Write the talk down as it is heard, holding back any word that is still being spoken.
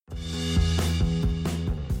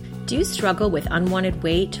Do you struggle with unwanted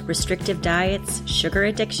weight, restrictive diets, sugar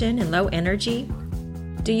addiction, and low energy?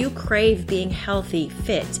 Do you crave being healthy,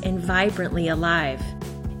 fit, and vibrantly alive?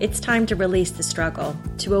 It's time to release the struggle,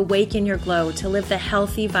 to awaken your glow, to live the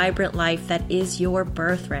healthy, vibrant life that is your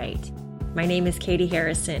birthright. My name is Katie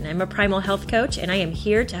Harrison. I'm a primal health coach, and I am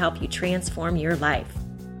here to help you transform your life.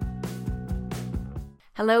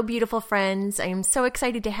 Hello, beautiful friends. I am so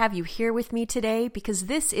excited to have you here with me today because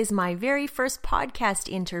this is my very first podcast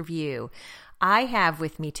interview. I have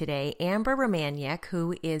with me today Amber Romaniuk,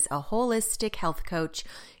 who is a holistic health coach.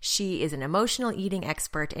 She is an emotional eating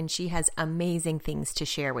expert, and she has amazing things to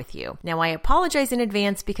share with you. Now, I apologize in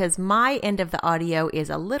advance because my end of the audio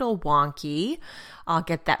is a little wonky. I'll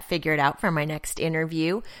get that figured out for my next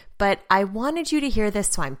interview, but I wanted you to hear this,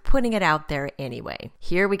 so I'm putting it out there anyway.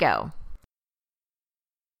 Here we go.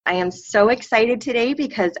 I am so excited today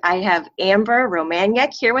because I have Amber Romaniuk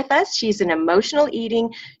here with us. She's an emotional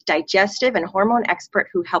eating, digestive, and hormone expert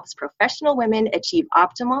who helps professional women achieve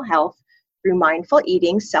optimal health through mindful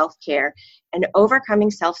eating, self-care, and overcoming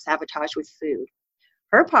self-sabotage with food.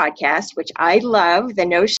 Her podcast, which I love, the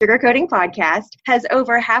No Sugarcoating Podcast, has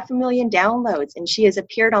over 500,000 downloads, and she has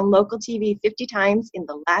appeared on local TV 50 times in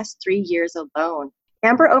the last 3 years alone.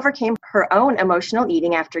 Amber overcame her own emotional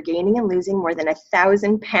eating after gaining and losing more than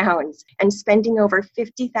 1,000 pounds and spending over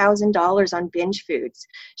 $50,000 on binge foods.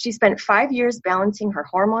 She spent 5 years balancing her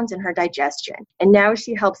hormones and her digestion, and now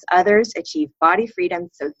she helps others achieve body freedom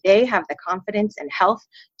so they have the confidence and health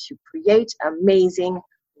to create amazing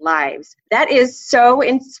lives. That is so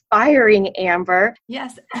inspiring, Amber.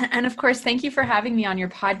 Yes. And of course, thank you for having me on your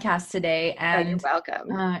podcast today. And you're welcome.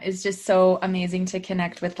 It's just so amazing to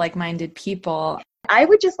connect with like-minded people. I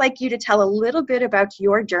would just like you to tell a little bit about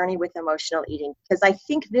your journey with emotional eating, because I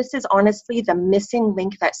think this is honestly the missing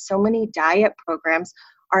link that so many diet programs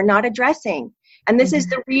are not addressing. And this is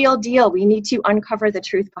the real deal. We need to uncover the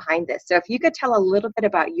truth behind this. So if you could tell a little bit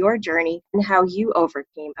about your journey and how you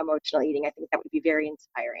overcame emotional eating, I think that would be very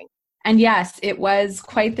inspiring. And yes, it was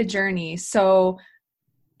quite the journey. So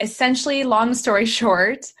essentially, long story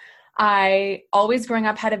short, I always growing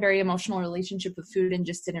up had a very emotional relationship with food and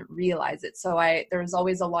just didn't realize it. So there was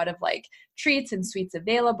always a lot of like treats and sweets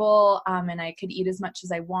available, and I could eat as much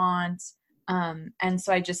as I want. And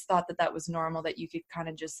so I just thought that was normal, that you could kind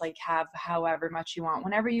of just like have however much you want,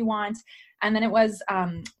 whenever you want. And then it was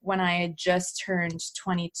when I had just turned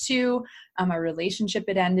 22, my relationship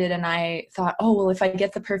had ended, and I thought, oh, well, if I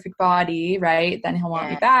get the perfect body, right, then he'll want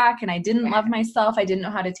me back. And I didn't love myself. I didn't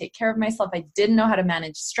know how to take care of myself. I didn't know how to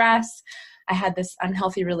manage stress. I had this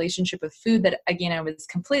unhealthy relationship with food that, again, I was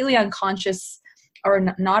completely unconscious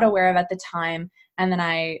or not aware of at the time. And then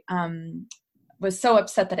I was so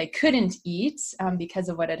upset that I couldn't eat because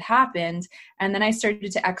of what had happened. And then I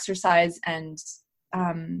started to exercise and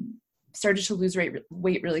started to lose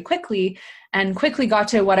weight really quickly, and quickly got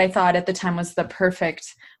to what I thought at the time was the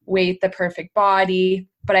perfect weight, the perfect body,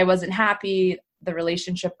 but I wasn't happy. The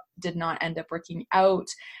relationship did not end up working out.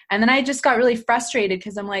 And then I just got really frustrated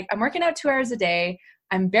because I'm like, I'm working out 2 hours a day.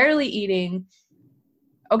 I'm barely eating.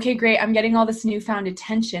 Okay, great. I'm getting all this newfound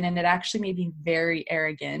attention, and it actually made me very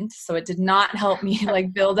arrogant. So it did not help me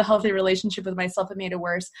like build a healthy relationship with myself. It made it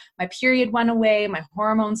worse. My period went away. My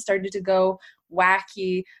hormones started to go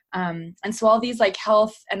wacky. And so all these like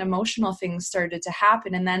health and emotional things started to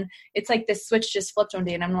happen. And then it's like this switch just flipped one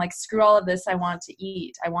day, and I'm like, screw all of this. I want to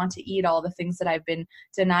eat. I want to eat all the things that I've been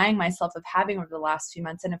denying myself of having over the last few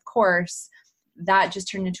months. And of course, that just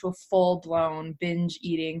turned into a full-blown binge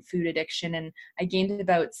eating food addiction. And I gained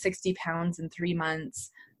about 60 pounds in 3 months,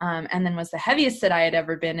 and then was the heaviest that I had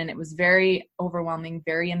ever been. And it was very overwhelming,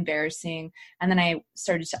 very embarrassing. And then I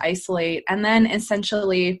started to isolate. And then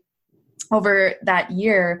essentially over that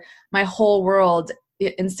year, my whole world,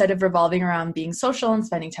 instead of revolving around being social and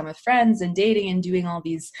spending time with friends and dating and doing all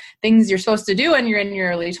these things you're supposed to do when you're in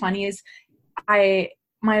your early 20s,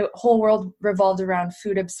 my whole world revolved around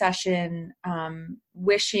food obsession,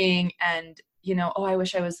 wishing, and, oh, I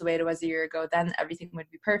wish I was the way it was a year ago. Then everything would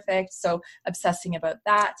be perfect. So obsessing about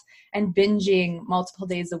that and binging multiple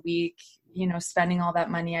days a week, spending all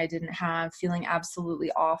that money I didn't have, feeling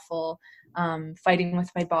absolutely awful, fighting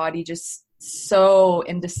with my body, just so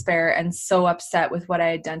in despair and so upset with what I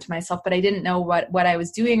had done to myself, but I didn't know what I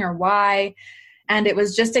was doing or why. And it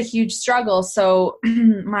was just a huge struggle. So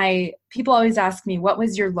my people always ask me, what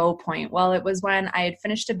was your low point? Well, it was when I had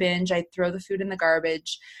finished a binge. I'd throw the food in the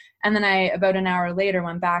garbage. And then I, about an hour later,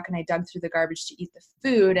 went back and I dug through the garbage to eat the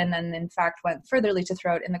food. And then, in fact, went furtherly to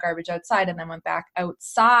throw it in the garbage outside, and then went back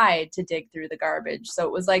outside to dig through the garbage. So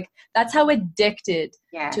it was like, that's how addicted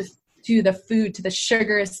to to the food, to the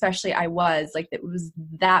sugar, especially, I was like, it was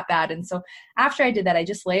that bad. And so after I did that, I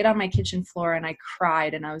just laid on my kitchen floor and I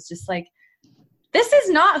cried, and I was just like, this is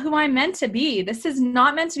not who I'm meant to be. This is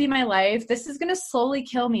not meant to be my life. This is going to slowly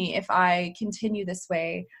kill me if I continue this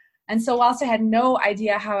way. And so whilst I had no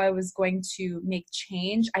idea how I was going to make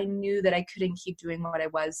change, I knew that I couldn't keep doing what I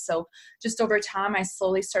was. So just over time, I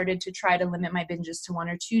slowly started to try to limit my binges to 1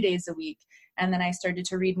 or 2 days a week. And then I started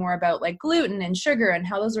to read more about like gluten and sugar and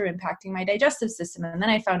how those are impacting my digestive system. And then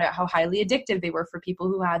I found out how highly addictive they were for people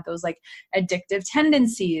who had those like addictive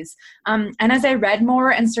tendencies. And as I read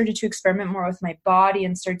more and started to experiment more with my body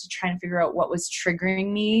and started to try and figure out what was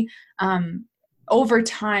triggering me, over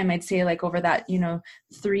time, I'd say like over that,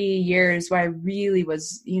 3 years where I really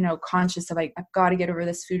was, conscious of like, I've got to get over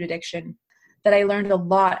this food addiction, that I learned a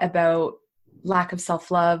lot about lack of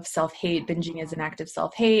self-love, self-hate. Binging is an act of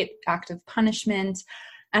self-hate, act of punishment.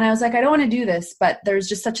 And I was like, I don't want to do this, but there's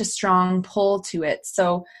just such a strong pull to it.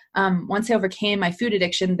 So once I overcame my food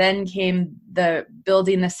addiction, then came the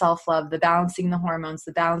building the self-love, the balancing the hormones,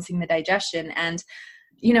 the balancing the digestion. And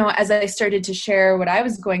as I started to share what I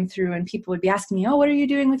was going through, and people would be asking me, oh, what are you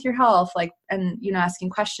doing with your health? Like, and,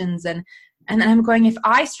 asking questions. And then I'm going, if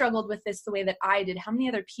I struggled with this the way that I did, how many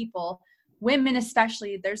other people, women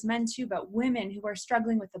especially, there's men too, but women who are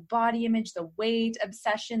struggling with the body image, the weight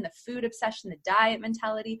obsession, the food obsession, the diet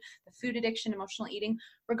mentality, the food addiction, emotional eating,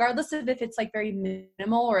 regardless of if it's like very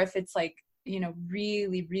minimal or if it's like,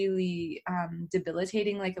 really, really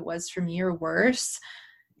debilitating like it was for me or worse.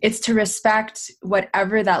 It's to respect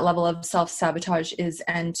whatever that level of self-sabotage is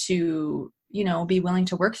and to, be willing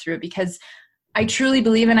to work through it, because I truly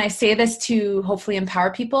believe, and I say this to hopefully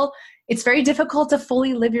empower people, it's very difficult to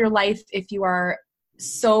fully live your life if your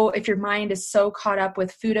mind is so caught up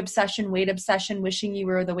with food obsession, weight obsession, wishing you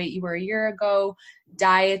were the weight you were a year ago,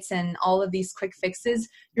 diets, and all of these quick fixes.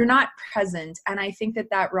 You're not present. And I think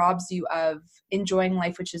that robs you of enjoying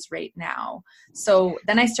life, which is right now. So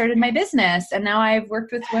then I started my business, and now I've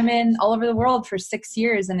worked with women all over the world for 6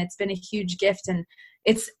 years, and it's been a huge gift. And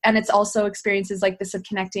it's also experiences like this of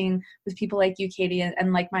connecting with people like you, Katie,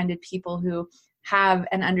 and like-minded people who have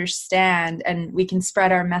and understand, and we can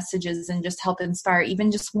spread our messages and just help inspire even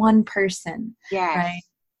just one person. Yes. Right?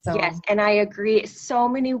 So. Yes. And I agree. So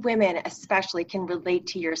many women especially can relate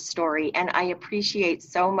to your story. And I appreciate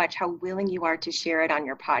so much how willing you are to share it on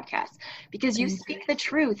your podcast, because you speak the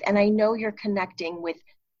truth. And I know you're connecting with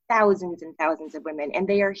thousands and thousands of women, and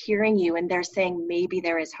they are hearing you and they're saying, maybe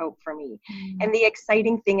there is hope for me. And the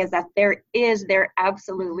exciting thing is that there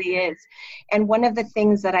absolutely is. And one of the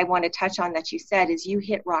things that I want to touch on that you said is you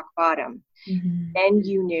hit rock bottom. Then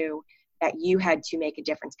you knew that you had to make a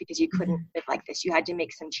difference, because you couldn't live like this. You had to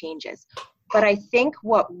make some changes. But I think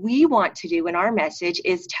what we want to do in our message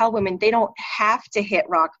is tell women they don't have to hit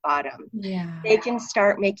rock bottom. Yeah. They can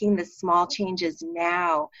start making the small changes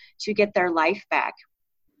now to get their life back.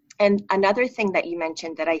 And another thing that you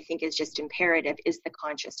mentioned that I think is just imperative is the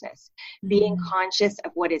consciousness. Being conscious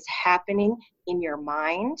of what is happening in your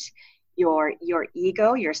mind, your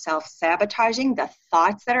ego, your self-sabotaging, the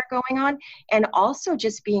thoughts that are going on, and also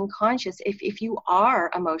just being conscious if you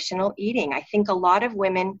are emotional eating. I think a lot of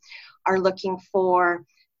women are looking for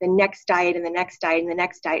the next diet and the next diet and the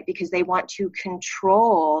next diet because they want to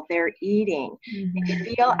control their eating.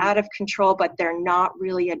 They feel out of control, but they're not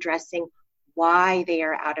really addressing why they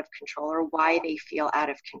are out of control or why they feel out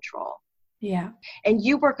of control. Yeah. And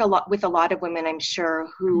you work with a lot of women, I'm sure,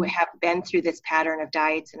 who have been through this pattern of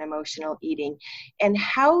diets and emotional eating. And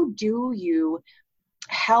how do you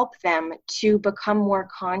help them to become more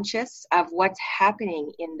conscious of what's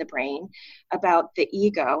happening in the brain about the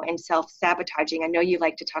ego and self-sabotaging? I know you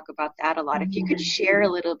like to talk about that a lot. If you could share a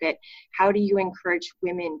little bit, how do you encourage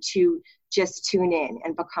women to just tune in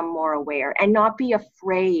and become more aware and not be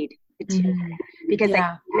afraid? Because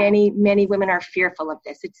like many women are fearful of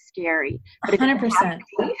this. It's scary. But 100%.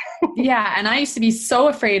 Yeah. And I used to be so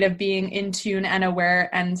afraid of being in tune and aware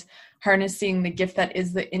and harnessing the gift that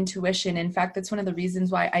is the intuition. In fact, that's one of the reasons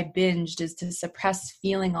why I binged, is to suppress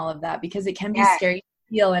feeling all of that, because it can be scary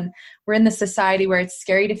to feel. And we're in the society where it's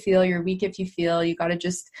scary to feel. You're weak if you feel. You got to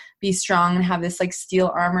just be strong and have this like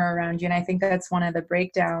steel armor around you. And I think that's one of the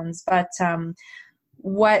breakdowns. But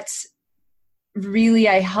what really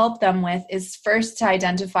I help them with is first to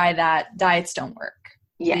identify that diets don't work.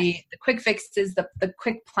 The quick fixes, the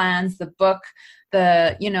quick plans, the book,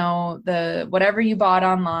 the whatever you bought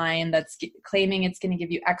online that's claiming it's going to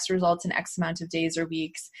give you X results in X amount of days or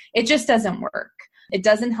weeks. It just doesn't work. It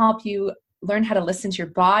doesn't help you learn how to listen to your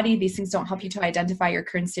body. These things don't help you to identify your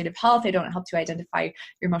current state of health. They don't help to identify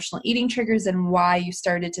your emotional eating triggers and why you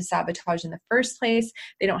started to sabotage in the first place.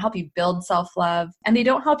 They don't help you build self-love, and they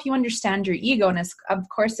don't help you understand your ego. And of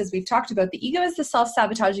course, as we've talked about, the ego is the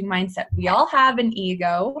self-sabotaging mindset. We all have an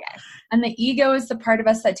ego, and the ego is the part of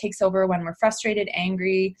us that takes over when we're frustrated,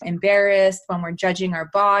 angry, embarrassed, when we're judging our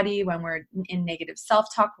body, when we're in negative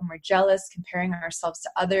self-talk, when we're jealous, comparing ourselves to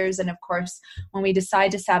others. And of course, when we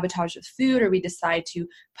decide to sabotage with food, or we decide to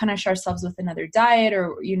punish ourselves with another diet,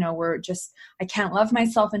 or, I can't love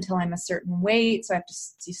myself until I'm a certain weight, so I have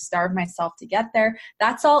to starve myself to get there.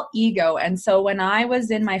 That's all ego. And so when I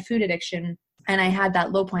was in my food addiction and I had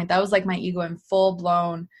that low point, that was like my ego in full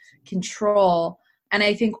blown control. And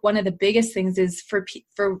I think one of the biggest things is for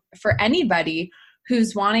anybody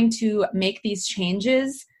who's wanting to make these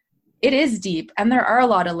changes, it is deep and there are a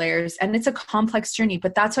lot of layers and it's a complex journey,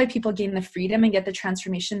 but that's why people gain the freedom and get the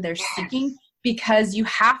transformation they're seeking, because you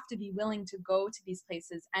have to be willing to go to these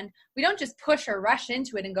places. And we don't just push or rush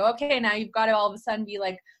into it and go, okay, now you've got to all of a sudden be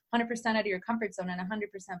like 100% out of your comfort zone and 100%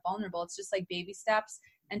 vulnerable. It's just like baby steps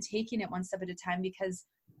and taking it one step at a time, because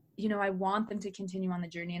I want them to continue on the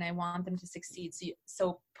journey and I want them to succeed.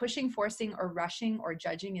 So pushing, forcing, or rushing or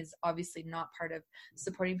judging is obviously not part of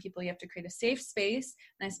supporting people. You have to create a safe space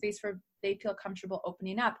and a space where they feel comfortable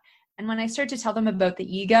opening up. And when I start to tell them about the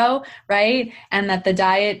ego, right, and that the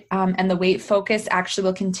diet and the weight focus actually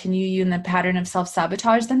will continue you in the pattern of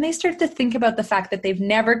self-sabotage, then they start to think about the fact that they've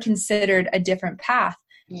never considered a different path.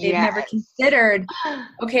 They've never considered,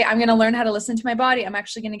 okay, I'm going to learn how to listen to my body. I'm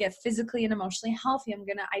actually going to get physically and emotionally healthy. I'm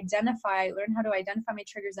going to learn how to identify my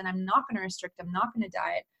triggers, and I'm not going to restrict. I'm not going to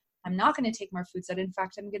diet. I'm not going to take more foods out. In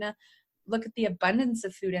fact, I'm going to look at the abundance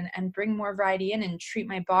of food and bring more variety in and treat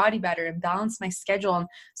my body better and balance my schedule. And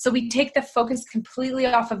so we take the focus completely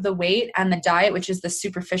off of the weight and the diet, which is the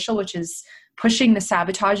superficial, which is pushing the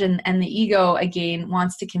sabotage, and the ego again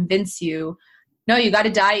wants to convince you, no, you got to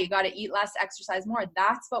diet, you got to eat less, exercise more.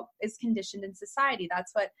 That's what is conditioned in society.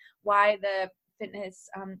 That's why the fitness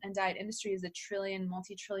and diet industry is a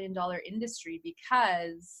multi-trillion dollar industry,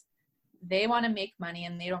 because they want to make money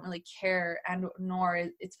and they don't really care, and nor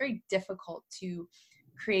it's very difficult to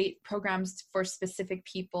create programs for specific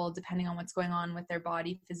people depending on what's going on with their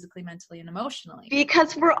body physically, mentally, and emotionally.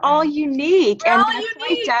 Because we're all unique. We're all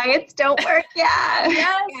unique. Diets don't work. Yes,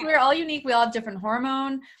 we're all unique. We all have different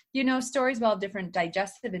hormone, stories. We all have different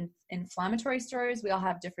digestive and inflammatory stories. We all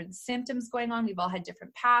have different symptoms going on. We've all had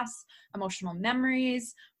different past emotional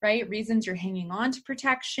memories, right? Reasons you're hanging on to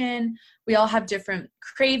protection. We all have different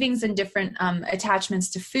cravings and different attachments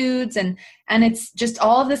to foods. And it's just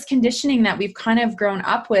all of this conditioning that we've kind of grown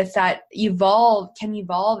up with that can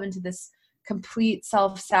evolve into this complete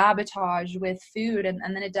self-sabotage with food. And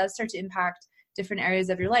then it does start to impact different areas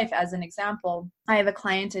of your life. As an example, I have a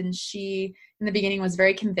client, and she in the beginning was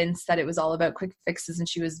very convinced that it was all about quick fixes, and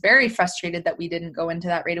she was very frustrated that we didn't go into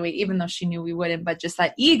that right away, even though she knew we wouldn't, but just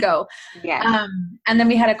that ego. And then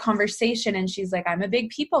we had a conversation, and she's like, I'm a big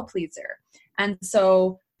people pleaser. And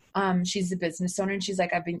so she's a business owner, and she's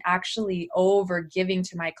like, I've been actually over giving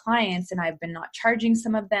to my clients, and I've been not charging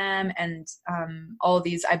some of them, and all of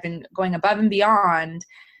these, I've been going above and beyond.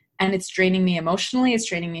 And it's draining me emotionally, it's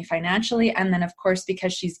draining me financially. And then of course,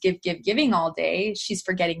 because she's giving all day, she's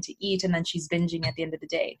forgetting to eat, and then she's binging at the end of the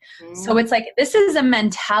day. So it's like, this is a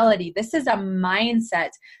mentality. This is a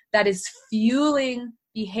mindset that is fueling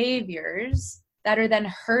behaviors that are then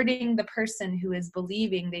hurting the person who is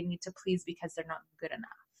believing they need to please because they're not good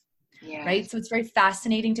enough. Right? So it's very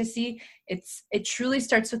fascinating to see. It truly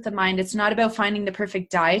starts with the mind. It's not about finding the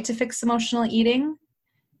perfect diet to fix emotional eating.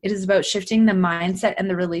 It is about shifting the mindset and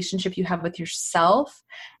the relationship you have with yourself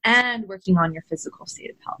and working on your physical state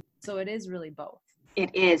of health. So it is really both.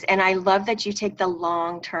 It is. And I love that you take the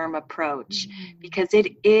long-term approach, because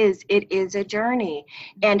it is a journey.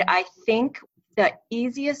 And I think the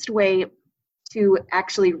easiest way to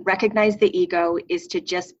actually recognize the ego is to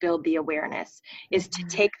just build the awareness, is to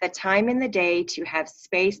take the time in the day to have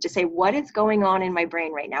space to say, what is going on in my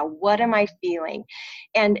brain right now? What am I feeling?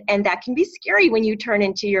 And that can be scary when you turn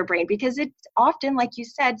into your brain, because it often, like you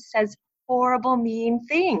said, says horrible, mean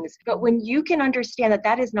things. But when you can understand that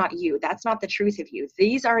that is not you, that's not the truth of you.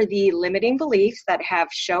 These are the limiting beliefs that have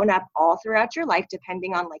shown up all throughout your life,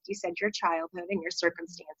 depending on, like you said, your childhood and your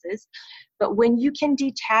circumstances. But when you can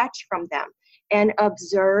detach from them and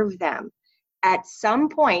observe them, at some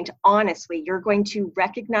point, honestly, you're going to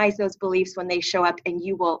recognize those beliefs when they show up, and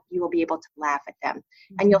you will be able to laugh at them.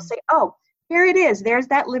 And you'll say, oh, here it is. There's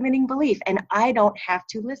that limiting belief, and I don't have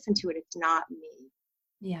to listen to it. It's not me.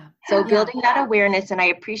 Yeah. So building that awareness, and I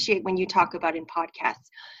appreciate when you talk about in podcasts,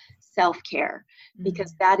 self-care,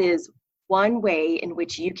 because that is one way in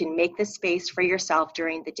which you can make the space for yourself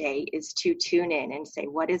during the day, is to tune in and say,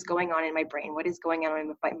 what is going on in my brain? What is going on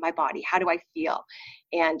in my body? How do I feel?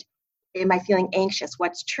 And am I feeling anxious?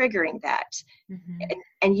 What's triggering that?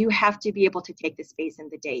 And you have to be able to take the space in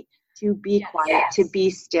the day to be quiet, to be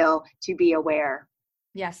still, to be aware.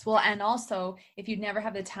 Yes. Well, and also if you never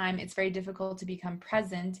have the time, it's very difficult to become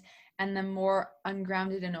present. And the more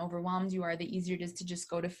ungrounded and overwhelmed you are, the easier it is to just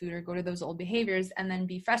go to food or go to those old behaviors and then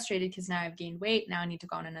be frustrated because now I've gained weight. Now I need to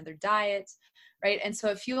go on another diet. Right. And so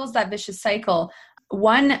it fuels that vicious cycle.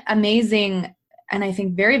 One amazing and I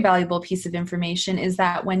think very valuable piece of information is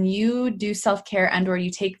that when you do self-care and or you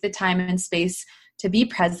take the time and space to be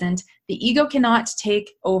present, the ego cannot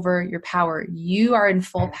take over your power. You are in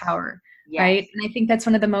full power. Right. And I think that's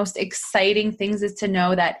one of the most exciting things, is to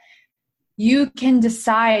know that you can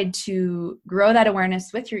decide to grow that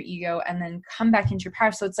awareness with your ego and then come back into your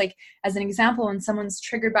power. So it's like, as an example, when someone's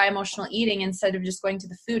triggered by emotional eating, instead of just going to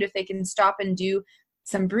the food, if they can stop and do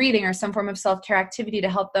some breathing or some form of self-care activity to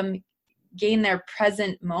help them gain their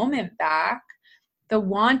present moment back, the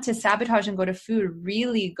want to sabotage and go to food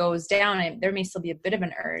really goes down. And there may still be a bit of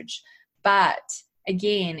an urge, but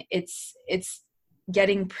again, it's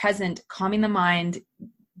getting present, calming the mind,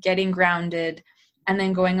 getting grounded, and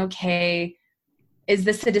then going, okay, is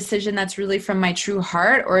this a decision that's really from my true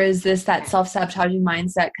heart, or is this that self-sabotaging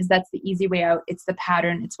mindset? Because that's the easy way out. It's the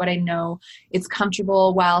pattern. It's what I know. It's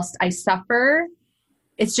comfortable whilst I suffer.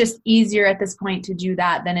 It's just easier at this point to do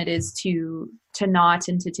that than it is to not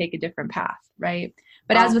and to take a different path, right?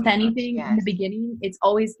 But as with anything in the beginning, it's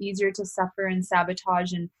always easier to suffer and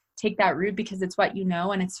sabotage and take that route because it's what you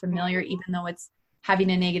know and it's familiar, even though it's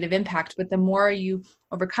having a negative impact. But the more you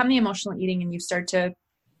overcome the emotional eating and you start to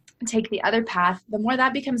take the other path, the more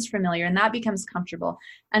that becomes familiar and that becomes comfortable.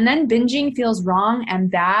 And then binging feels wrong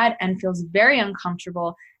and bad and feels very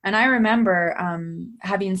uncomfortable. And I remember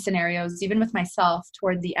having scenarios, even with myself,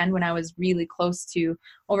 toward the end when I was really close to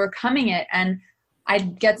overcoming it. And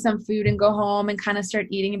I'd get some food and go home and kind of start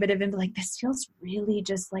eating a bit of it, but like, this feels really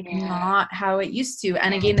just like not how it used to.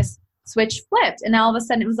 And again, this switch flipped. And all of a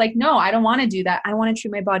sudden it was like, no, I don't want to do that. I want to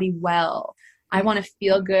treat my body well. I want to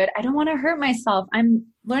feel good. I don't want to hurt myself. I'm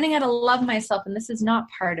learning how to love myself. And this is not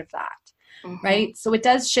part of that. Right. So it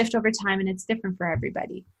does shift over time and it's different for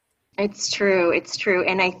everybody. It's true. It's true.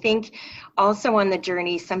 And I think also on the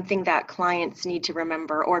journey, something that clients need to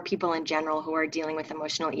remember, or people in general who are dealing with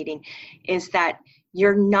emotional eating, is that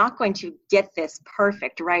you're not going to get this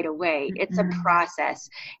perfect right away. It's a process,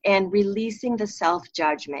 and releasing the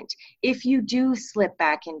self-judgment. If you do slip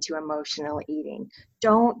back into emotional eating,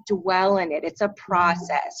 don't dwell in it. It's a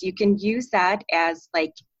process. You can use that as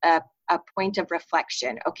like a point of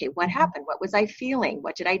reflection. Okay, what happened? What was I feeling?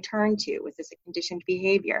 What did I turn to? Was this a conditioned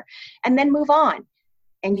behavior? And then move on.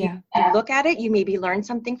 And you look at it, you maybe learn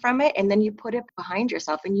something from it, and then you put it behind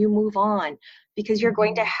yourself and you move on, because you're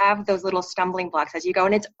going to have those little stumbling blocks as you go,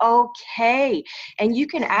 and it's okay. And you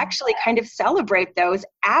can actually kind of celebrate those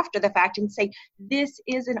after the fact and say, this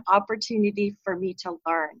is an opportunity for me to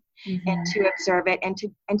learn and to observe it and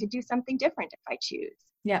to do something different if I choose.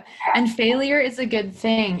 Yeah. And failure is a good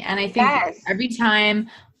thing. And I think every time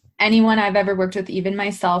anyone I've ever worked with, even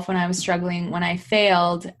myself, when I was struggling, when I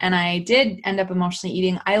failed and I did end up emotionally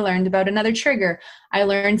eating, I learned about another trigger. I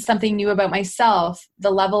learned something new about myself,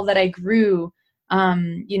 the level that I grew,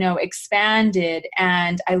 expanded,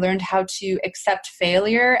 and I learned how to accept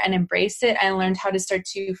failure and embrace it. I learned how to start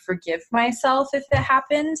to forgive myself if it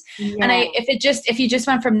happened. Yeah. And if you just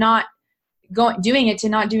went from not doing it to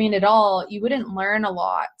not doing it at all, you wouldn't learn a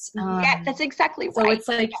lot. That's exactly right. So it's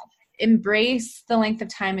like, embrace the length of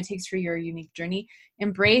time it takes for your unique journey.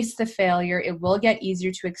 Embrace the failure. It will get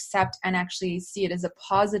easier to accept and actually see it as a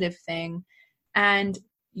positive thing. And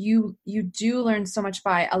you do learn so much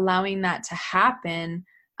by allowing that to happen.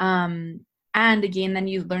 And again, then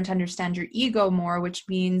you learn to understand your ego more, which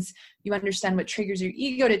means you understand what triggers your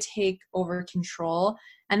ego to take over control.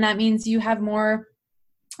 And that means you have more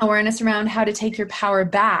awareness around how to take your power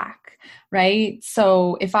back, right?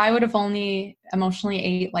 So if I would have only emotionally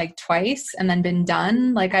ate like twice and then been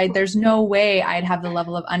done, there's no way I'd have the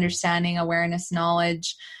level of understanding, awareness,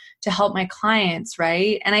 knowledge to help my clients,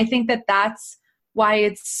 right? And I think that that's why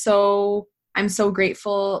I'm so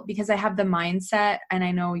grateful, because I have the mindset, and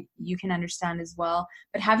I know you can understand as well,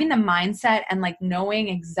 but having the mindset and like knowing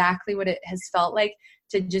exactly what it has felt like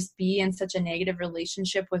to just be in such a negative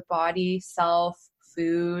relationship with body, self,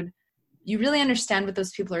 food, you really understand what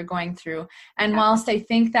those people are going through. And whilst I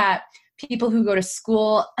think that people who go to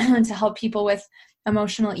school to help people with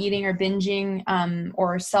emotional eating or binging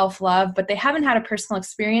or self-love, but they haven't had a personal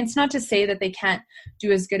experience. Not to say that they can't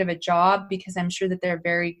do as good of a job, because I'm sure that they're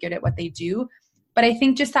very good at what they do. But I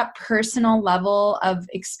think just that personal level of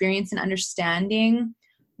experience and understanding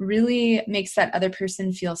really makes that other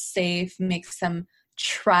person feel safe, makes them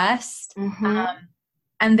trust,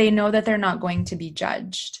 and they know that they're not going to be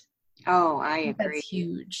judged. Oh, I agree. That's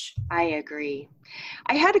huge. I agree.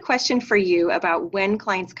 I had a question for you about when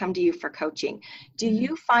clients come to you for coaching. Do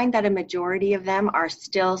you find that a majority of them are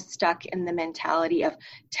still stuck in the mentality of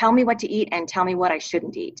tell me what to eat and tell me what I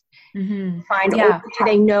shouldn't eat? Or do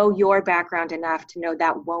they know your background enough to know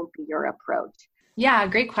that won't be your approach? Yeah,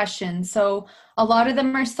 great question. So a lot of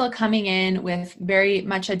them are still coming in with very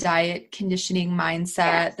much a diet conditioning mindset.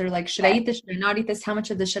 Yes. They're like, should I eat this? Should I not eat this? How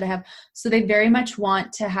much of this should I have? So they very much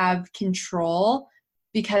want to have control,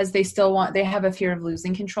 because they have a fear of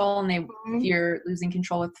losing control, and they fear losing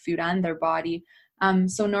control with food and their body.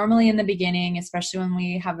 So normally in the beginning, especially when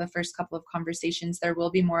we have the first couple of conversations, there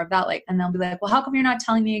will be more of that, and they'll be like, well, how come you're not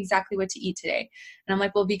telling me exactly what to eat today? And I'm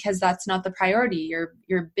like, well, because that's not the priority.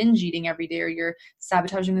 You're binge eating every day, or you're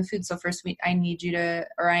sabotaging the food. So first I invite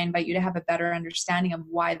you to have a better understanding of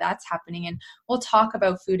why that's happening. And we'll talk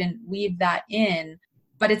about food and weave that in.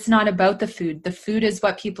 But it's not about the food. The food is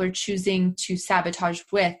what people are choosing to sabotage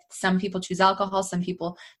with. Some people choose alcohol. Some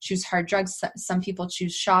people choose hard drugs. Some people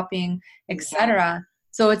choose shopping, etc.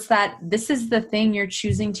 So it's that this is the thing you're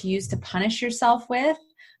choosing to use to punish yourself with.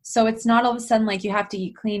 So it's not all of a sudden like you have to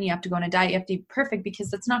eat clean, you have to go on a diet, you have to eat perfect, because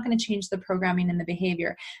that's not going to change the programming and the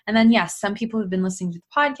behavior. And then, yes, some people who've been listening to the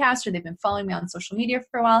podcast, or they've been following me on social media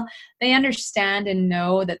for a while, they understand and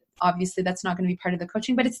know that obviously that's not going to be part of the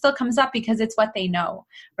coaching, but it still comes up because it's what they know,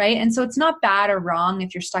 right? And so it's not bad or wrong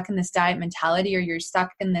if you're stuck in this diet mentality, or you're stuck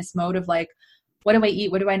in this mode of like, what do I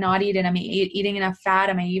eat? What do I not eat? And am I eating enough fat?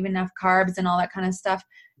 Am I eating enough carbs and all that kind of stuff?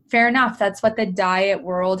 Fair enough. That's what the diet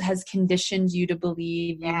world has conditioned you to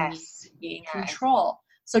believe you need to be in control.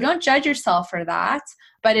 So don't judge yourself for that.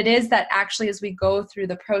 But it is that actually, as we go through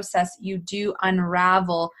the process, you do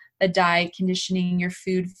unravel the diet conditioning, your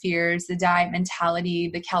food fears, the diet mentality,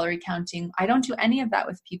 the calorie counting. I don't do any of that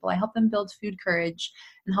with people. I help them build food courage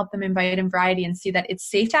and help them invite in variety and see that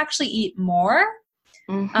it's safe to actually eat more.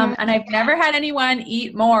 And I've never had anyone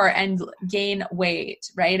eat more and gain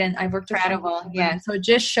weight, right? And I've worked with incredible. Yeah. So it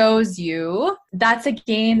just shows you that's,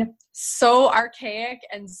 again, so archaic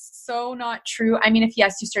and so not true. I mean, if you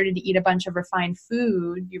started to eat a bunch of refined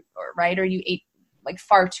food, right, or you ate like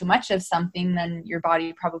far too much of something, then your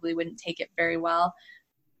body probably wouldn't take it very well.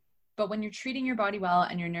 But when you're treating your body well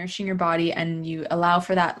and you're nourishing your body and you allow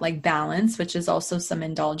for that like balance, which is also some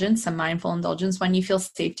indulgence, some mindful indulgence, when you feel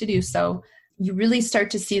safe to do so, you really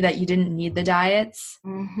start to see that you didn't need the diets,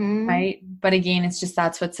 right? But again, it's just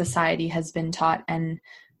that's what society has been taught. And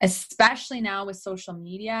especially now with social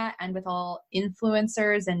media and with all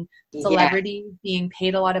influencers and celebrities being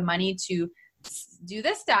paid a lot of money to do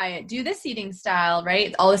this diet, do this eating style,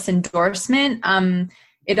 right? All this endorsement.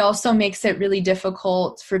 It also makes it really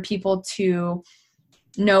difficult for people to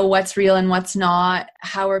know what's real and what's not.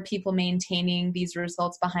 How are people maintaining these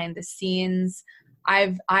results behind the scenes?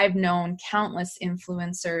 I've known countless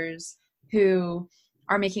influencers who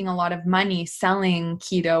are making a lot of money selling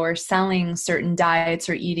keto or selling certain diets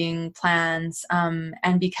or eating plans.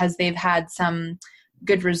 And because they've had some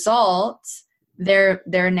good results, they're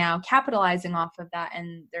now capitalizing off of that,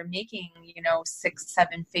 and they're making,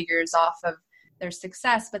 6-7 figures off of their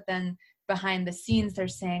success. But then behind the scenes, they're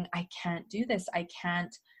saying, I can't do this. I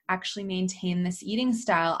can't actually maintain this eating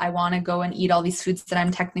style. I want to go and eat all these foods that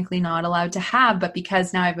I'm technically not allowed to have, but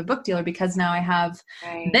because now I have a book deal, or because now I have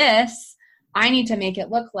this, I need to make it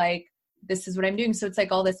look like this is what I'm doing. So it's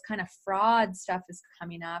like all this kind of fraud stuff is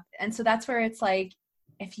coming up. And so that's where it's like,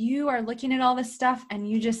 if you are looking at all this stuff and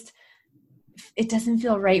it doesn't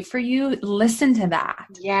feel right for you, listen to that.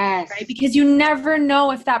 Yes. Right? Because you never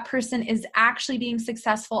know if that person is actually being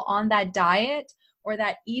successful on that diet or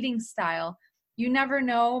that eating style. You never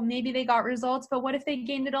know. Maybe they got results, but what if they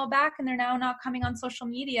gained it all back and they're now not coming on social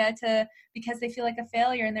media because they feel like a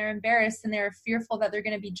failure and they're embarrassed and they're fearful that they're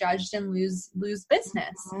going to be judged and lose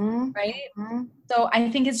business, right? So I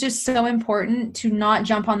think it's just so important to not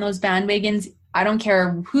jump on those bandwagons. I don't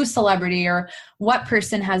care who celebrity or what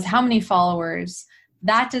person has how many followers.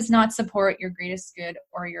 That does not support your greatest good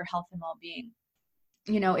or your health and well-being.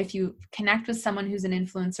 If you connect with someone who's an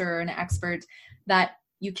influencer or an expert, that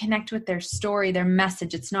you connect with their story, their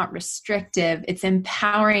message. It's not restrictive. It's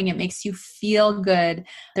empowering. It makes you feel good.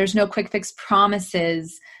 There's no quick fix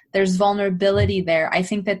promises. There's vulnerability there. I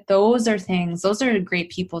think that those are great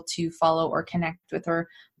people to follow or connect with or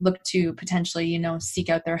look to potentially, seek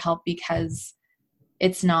out their help, because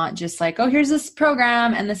it's not just like, oh, here's this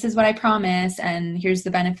program and this is what I promise and here's the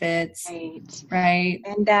benefits. Right.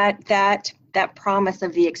 And that promise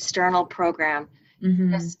of the external program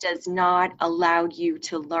just does not allow you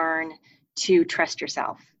to learn to trust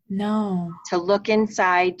yourself. No. To look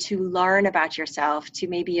inside, to learn about yourself, to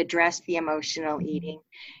maybe address the emotional eating,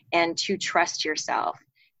 and to trust yourself.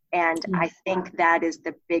 And I think that is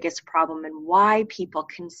the biggest problem, and why people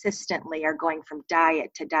consistently are going from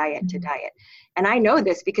diet to diet to diet. And I know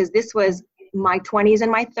this because this was my 20s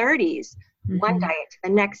and my 30s. One diet to the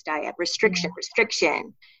next diet,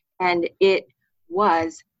 restriction. And it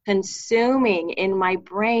was consuming in my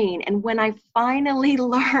brain. And when I finally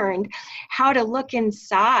learned how to look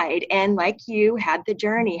inside, and like you, had the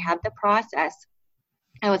journey, had the process,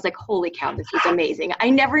 I was like, holy cow, this is amazing.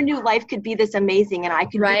 I never knew life could be this amazing, and I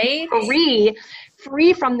could be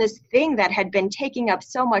free from this thing that had been taking up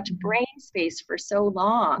so much brain space for so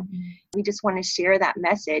long. We just want to share that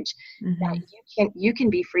message that you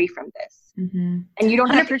can be free from this. And you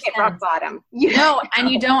don't have 100%. To hit rock bottom. No, and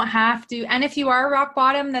you don't have to. And if you are rock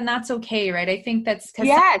bottom, then that's okay, right? I think that's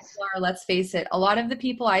because let's face it, a lot of the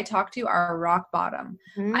people I talk to are rock bottom.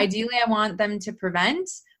 Ideally, I want them to prevent,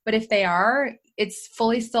 but if they are, it's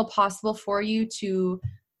fully still possible for you to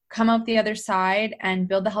come out the other side and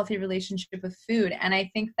build a healthy relationship with food. And I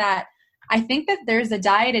think that there's a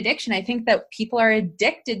diet addiction. I think that people are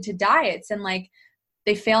addicted to diets, and like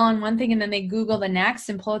they fail on one thing and then they Google the next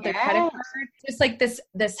and pull out their credit card. Just like this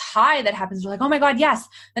high that happens. They're like, oh my God, yes,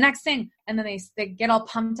 the next thing. And then they get all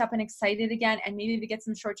pumped up and excited again. And maybe they get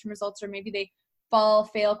some short-term results, or maybe they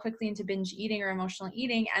fail quickly into binge eating or emotional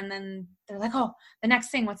eating. And then they're like, oh, the next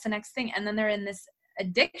thing, what's the next thing? And then they're in this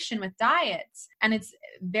addiction with diets. And it's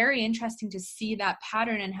very interesting to see that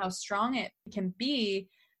pattern and how strong it can be,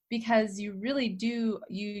 because you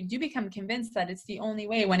do become convinced that it's the only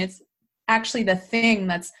way, when it's actually the thing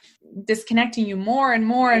that's disconnecting you more and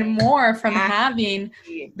more and more from having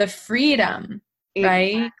the freedom,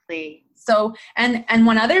 right? Exactly. So, and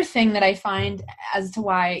one other thing that I find as to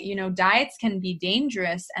why, diets can be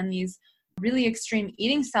dangerous, and these really extreme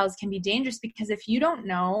eating styles can be dangerous, because if you don't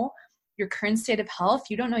know your current state of health,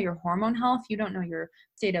 you don't know your hormone health, you don't know your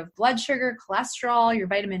state of blood sugar, cholesterol, your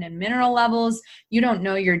vitamin and mineral levels, you don't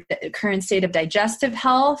know your current state of digestive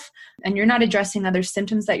health, and you're not addressing other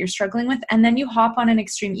symptoms that you're struggling with, and then you hop on an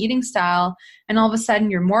extreme eating style, and all of a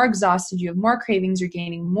sudden you're more exhausted, you have more cravings, you're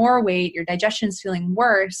gaining more weight, your digestion is feeling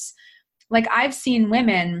worse. Like I've seen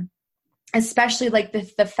women, especially like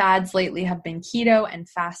the fads lately have been keto and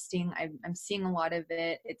fasting. I'm seeing a lot of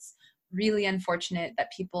it. It's really unfortunate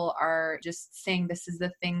that people are just saying this is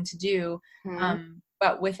the thing to do,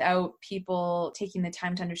 but without people taking the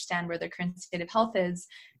time to understand where their current state of health is.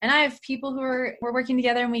 And I have people we're working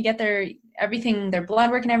together, and we get their blood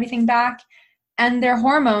work and everything back, and their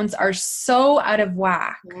hormones are so out of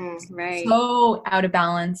whack, so out of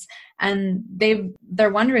balance, and they're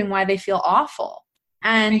wondering why they feel awful.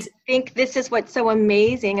 And I think this is what's so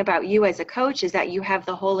amazing about you as a coach, is that you have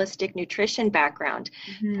the holistic nutrition background.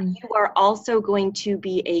 You are also going to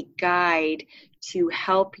be a guide to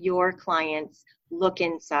help your clients look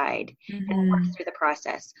inside and work through the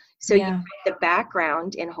process. So you have the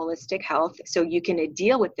background in holistic health, so you can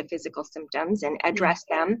deal with the physical symptoms and address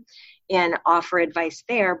them and offer advice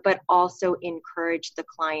there, but also encourage the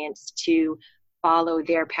clients to follow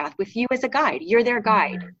their path with you as a guide. You're their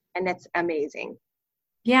guide, and that's amazing.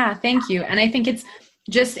 Yeah, thank you. And I think it's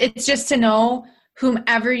just to know,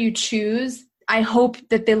 whomever you choose, I hope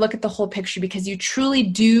that they look at the whole picture, because you truly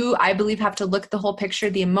do, I believe, have to look at the whole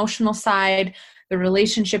picture, the emotional side, the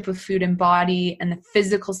relationship with food and body, and the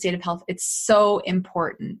physical state of health. It's so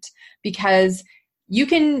important, because you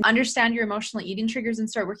can understand your emotional eating triggers and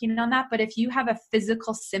start working on that. But if you have a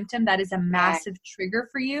physical symptom that is a massive trigger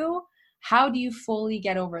for you, how do you fully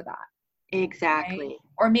get over that? Exactly. Right?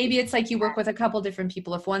 Or maybe it's like you work with a couple different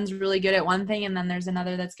people. If one's really good at one thing and then there's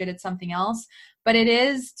another that's good at something else. But it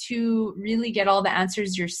is to really get all the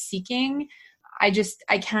answers you're seeking. I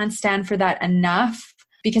can't stand for that enough,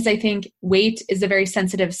 because I think weight is a very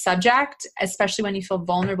sensitive subject, especially when you feel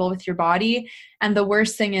vulnerable with your body. And the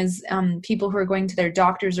worst thing is people who are going to their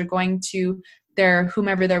doctors or going to their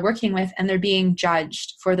whomever they're working with, and they're being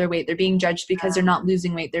judged for their weight. They're being judged because they're not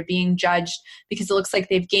losing weight. They're being judged because it looks like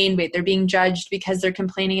they've gained weight. They're being judged because they're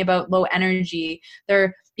complaining about low energy.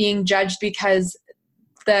 They're being judged because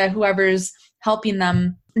whoever's helping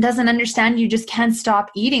them doesn't understand you just can't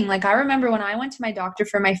stop eating. Like I remember when I went to my doctor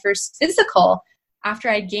for my first physical after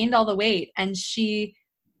I gained all the weight, and she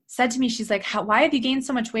said to me, she's like, why have you gained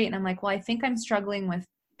so much weight? And I'm like, well, I think I'm struggling with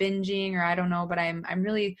binging, or I don't know, but I'm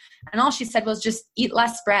really, and all she said was just eat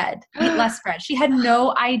less bread. She had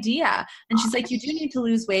no idea. And she's like, you do need to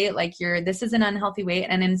lose weight. Like this is an unhealthy weight.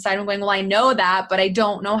 And inside I'm going, well, I know that, but I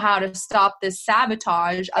don't know how to stop this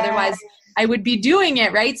sabotage. Otherwise I would be doing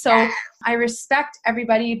it. Right. So I respect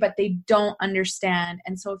everybody, but they don't understand.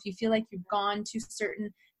 And so if you feel like you've gone to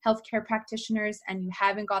certain healthcare practitioners and you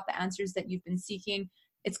haven't got the answers that you've been seeking,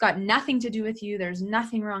 it's got nothing to do with you. There's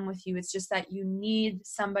nothing wrong with you. It's just that you need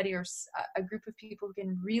somebody or a group of people who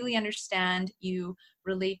can really understand you,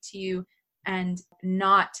 relate to you, and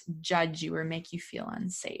not judge you or make you feel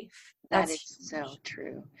unsafe. That is so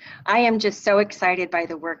true. I am just so excited by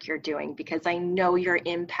the work you're doing because I know your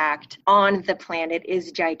impact on the planet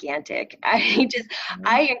is gigantic.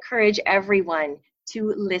 I encourage everyone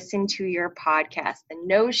to listen to your podcast, the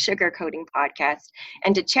No Sugarcoating Podcast,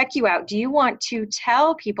 and to check you out. Do you want to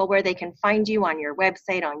tell people where they can find you on your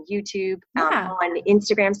website, on YouTube, on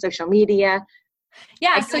Instagram, social media?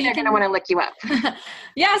 Yeah, so you're going to want to look you up.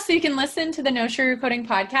 Yeah, so you can listen to the No Sugarcoating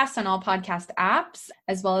Podcast on all podcast apps,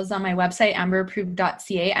 as well as on my website,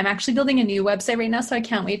 amberapproved.ca. I'm actually building a new website right now, so I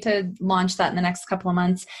can't wait to launch that in the next couple of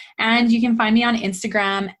months. And you can find me on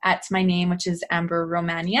Instagram at my name, which is Amber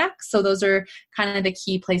Romaniak. So those are kind of the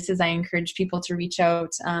key places I encourage people to reach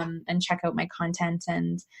out and check out my content.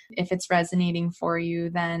 And if it's resonating for you,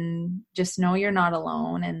 then just know you're not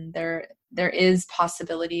alone, and there is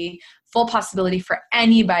full possibility for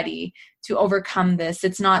anybody to overcome this.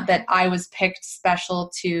 It's not that I was picked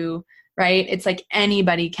special to, right? It's like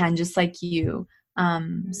anybody can, just like you.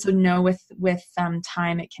 So know with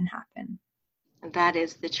time it can happen. That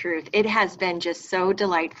is the truth. It has been just so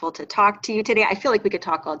delightful to talk to you today. I feel like we could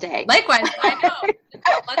talk all day. Likewise, I know.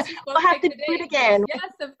 We'll have to do it again.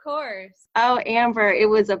 Yes, of course. Oh, Amber, it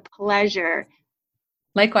was a pleasure.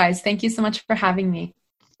 Likewise. Thank you so much for having me.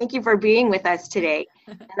 Thank you for being with us today.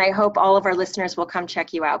 And I hope all of our listeners will come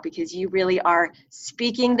check you out because you really are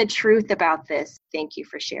speaking the truth about this. Thank you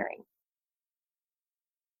for sharing.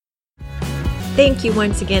 Thank you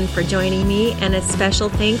once again for joining me, and a special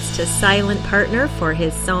thanks to Silent Partner for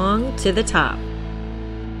his song, To the Top.